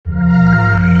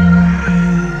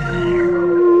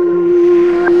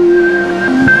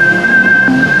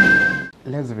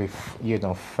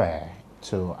fair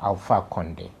to Alpha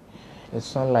Conde.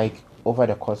 It's not like over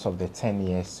the course of the 10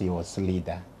 years he was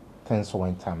leader, things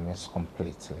went amiss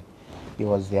completely. He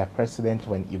was their president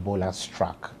when Ebola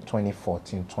struck,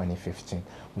 2014, 2015.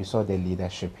 We saw the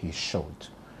leadership he showed.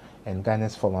 And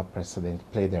Ghana's former president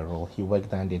played a role. He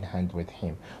worked hand in hand with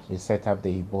him. We set up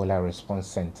the Ebola Response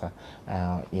Center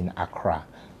in Accra.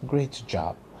 Great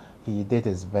job. He did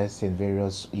his best in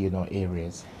various,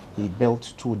 areas. He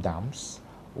built 2 dams,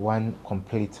 one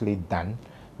completely done.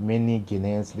 Many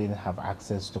Guineans didn't have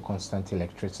access to constant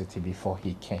electricity before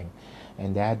he came.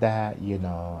 And the other,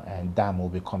 dam will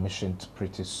be commissioned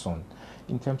pretty soon.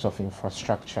 In terms of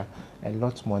infrastructure, a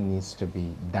lot more needs to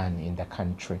be done in the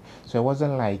country. So it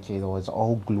wasn't like it was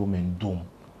all gloom and doom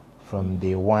from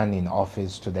day one in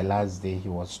office to the last day he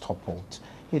was toppled.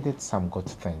 He did some good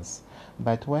things.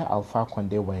 But where Alpha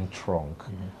Conde went wrong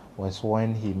was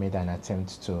when he made an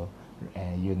attempt to,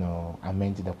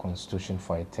 amend the constitution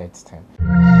for a 3rd term.